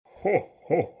Ho,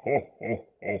 ho, ho, ho,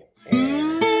 ho, ho.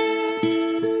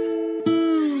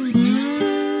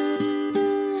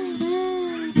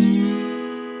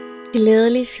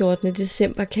 Glædelig 14.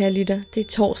 december, kære lytter. Det er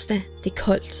torsdag, det er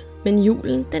koldt, men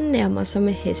julen den nærmer sig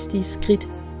med hastige skridt.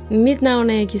 Mit navn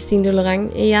er Christine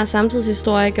Delorange, jeg er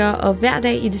samtidshistoriker, og hver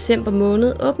dag i december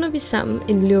måned åbner vi sammen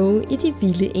en låge i de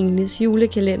vilde engles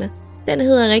julekalender. Den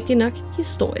hedder rigtig nok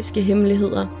Historiske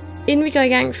Hemmeligheder. Inden vi går i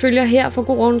gang, følger her for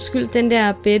god ordens skyld den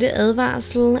der bedte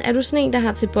advarsel. Er du sådan en, der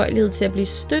har tilbøjelighed til at blive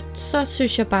stødt, så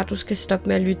synes jeg bare, du skal stoppe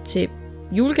med at lytte til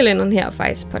julekalenderen her,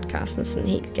 faktisk podcasten sådan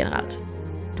helt generelt.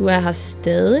 Du er her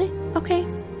stadig? Okay,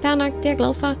 fair nok, det er jeg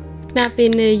glad for. Knap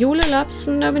en julelop,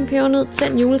 sådan op en pebernød,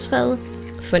 tænd juletræet.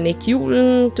 Fornægt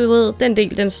julen, du ved, den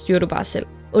del, den styrer du bare selv.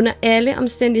 Under alle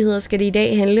omstændigheder skal det i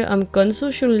dag handle om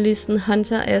Gonzo-Journalisten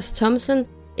Hunter S. Thompson,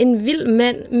 en vild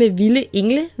mand med vilde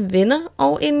engle, venner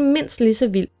og en mindst lige så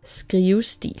vild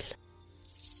skrivestil.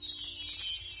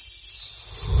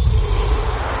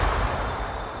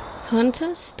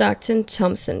 Hunter Stockton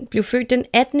Thompson blev født den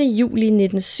 18. juli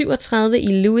 1937 i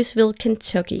Louisville,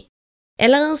 Kentucky.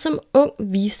 Allerede som ung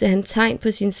viste han tegn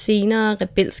på sin senere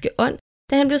rebelske ånd,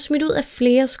 da han blev smidt ud af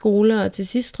flere skoler og til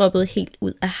sidst droppede helt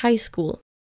ud af high school.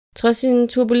 Trods sin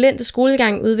turbulente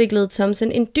skolegang udviklede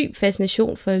Thompson en dyb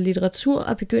fascination for litteratur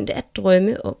og begyndte at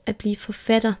drømme om at blive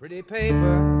forfatter. Pretty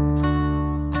paper,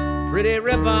 pretty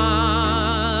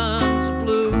ribbons of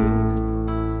blue.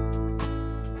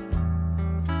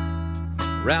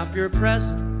 Wrap your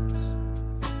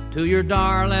presents to your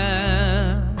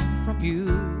darling from you.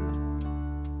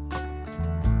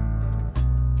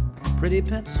 Pretty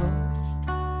pencils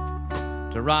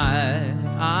to write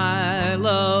I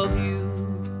love you.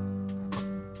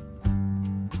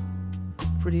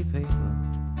 Pretty paper,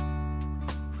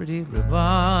 pretty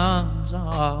ribbons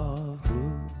of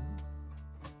blue.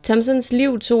 Thompsons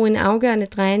liv tog en afgørende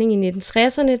drejning i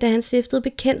 1960'erne, da han stiftede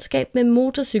bekendtskab med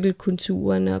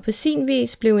motorcykelkulturen og på sin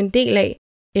vis blev en del af,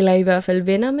 eller i hvert fald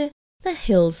venner med, The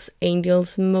Hells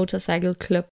Angels Motorcycle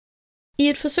Club. I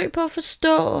et forsøg på at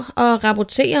forstå og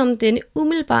rapportere om denne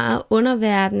umiddelbare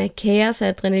underverden af kaos og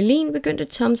adrenalin, begyndte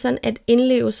Thompson at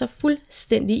indleve sig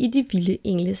fuldstændig i de vilde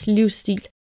engles livsstil.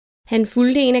 Han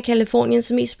fulgte en af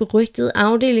Californiens mest berygtede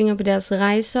afdelinger på deres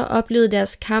rejser, oplevede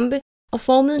deres kampe og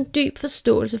formede en dyb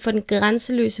forståelse for den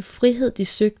grænseløse frihed, de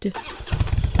søgte.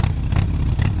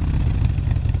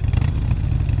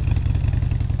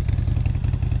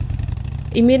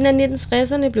 I midten af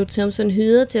 1960'erne blev Thompson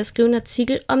hyret til at skrive en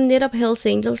artikel om netop Hells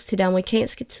Angels til det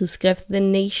amerikanske tidsskrift The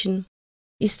Nation.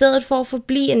 I stedet for at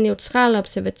forblive en neutral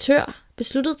observatør,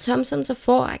 besluttede Thompson sig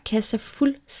for at kaste sig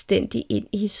fuldstændig ind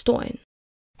i historien.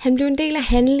 Han blev en del af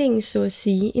handlingen, så at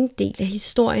sige, en del af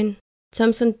historien.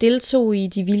 Thompson deltog i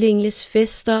de vilde engles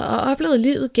fester og oplevede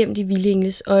livet gennem de vilde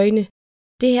engles øjne.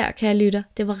 Det her, kære lytter,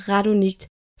 det var ret unikt,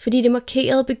 fordi det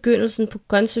markerede begyndelsen på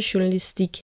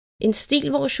gonzo-journalistik. En stil,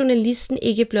 hvor journalisten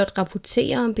ikke blot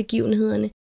rapporterer om begivenhederne,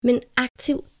 men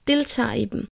aktivt deltager i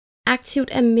dem. Aktivt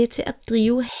er med til at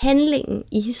drive handlingen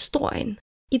i historien,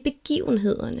 i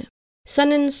begivenhederne.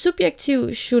 Sådan en subjektiv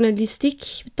journalistik,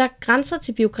 der grænser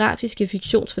til biografiske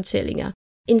fiktionsfortællinger.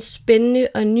 En spændende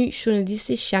og ny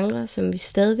journalistisk genre, som vi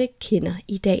stadigvæk kender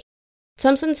i dag.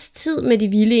 Thompsons tid med de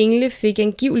vilde engle fik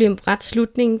angiveligt en brat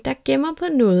slutning, der gemmer på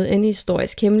noget af en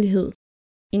historisk hemmelighed.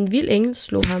 En vild engel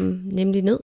slog ham nemlig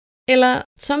ned. Eller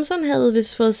Thompson havde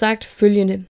vist fået sagt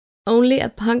følgende: Only a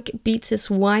punk beats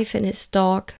his wife and his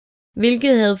dog.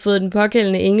 Hvilket havde fået den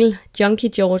pågældende engel, Junkie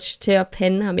George, til at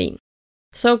pande ham en.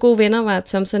 Så gode venner var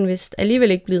Thompson vist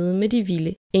alligevel ikke blevet med de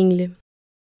vilde engle.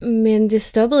 Men det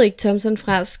stoppede ikke Thompson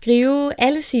fra at skrive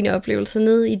alle sine oplevelser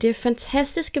ned i det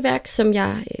fantastiske værk, som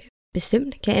jeg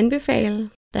bestemt kan anbefale,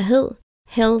 der hed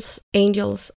Hells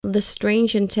Angels, The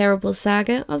Strange and Terrible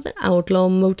Saga of the Outlaw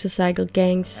Motorcycle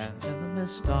Gangs. And in the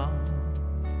midst of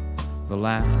the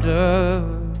laughter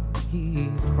he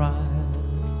cries.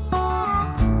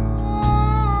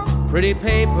 Pretty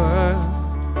paper,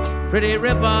 pretty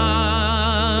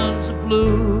ribbons of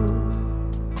blue.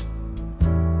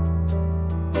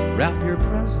 Wrap your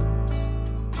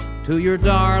presents to your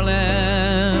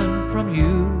darling from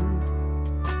you.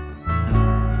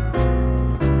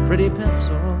 Pretty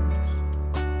pencils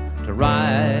to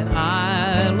write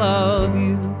I love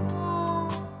you.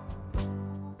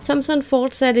 Thompson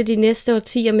fortsatte de næste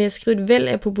årtier med at skrive et væld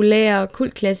af populære og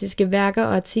kultklassiske værker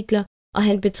og artikler, og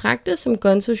han betragtes som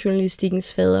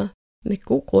gonzo-journalistikkens fader, med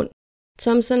god grund.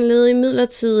 Thompson levede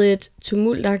imidlertid et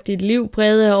tumultagtigt liv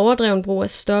præget af overdreven brug af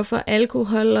stoffer,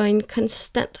 alkohol og en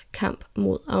konstant kamp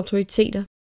mod autoriteter.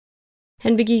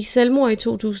 Han begik selvmord i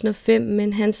 2005,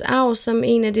 men hans arv som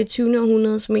en af det 20.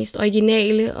 århundredes mest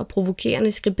originale og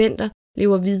provokerende skribenter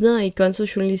lever videre i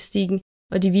Gonzo-journalistikken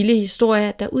og de vilde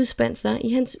historier, der udspandt sig i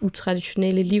hans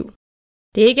utraditionelle liv.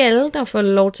 Det er ikke alle, der får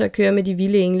lov til at køre med de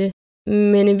vilde engle,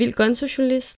 men en vild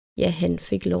Gonzo-journalist, ja, han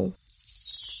fik lov.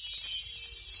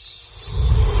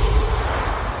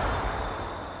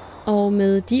 Og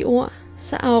med de ord,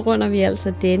 så afrunder vi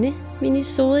altså denne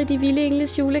minisode i De Vilde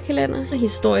Engles julekalender og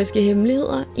historiske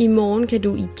hemmeligheder. I morgen kan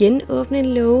du igen åbne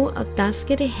en låge, og der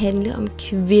skal det handle om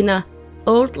kvinder.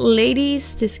 Old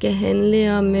ladies, det skal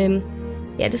handle om,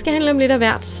 det skal handle om lidt af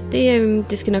hvert.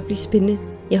 Det skal nok blive spændende.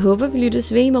 Jeg håber, vi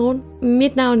lyttes ved i morgen.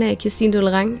 Mit navn er Christine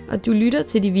Dollerang, og du lytter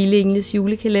til De Vilde Engles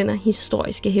julekalender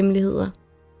Historiske Hemmeligheder.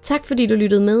 Tak fordi du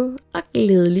lyttede med, og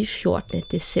glædelig 14.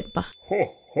 december. Ho,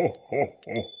 ho, ho,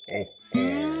 ho,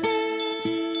 ho.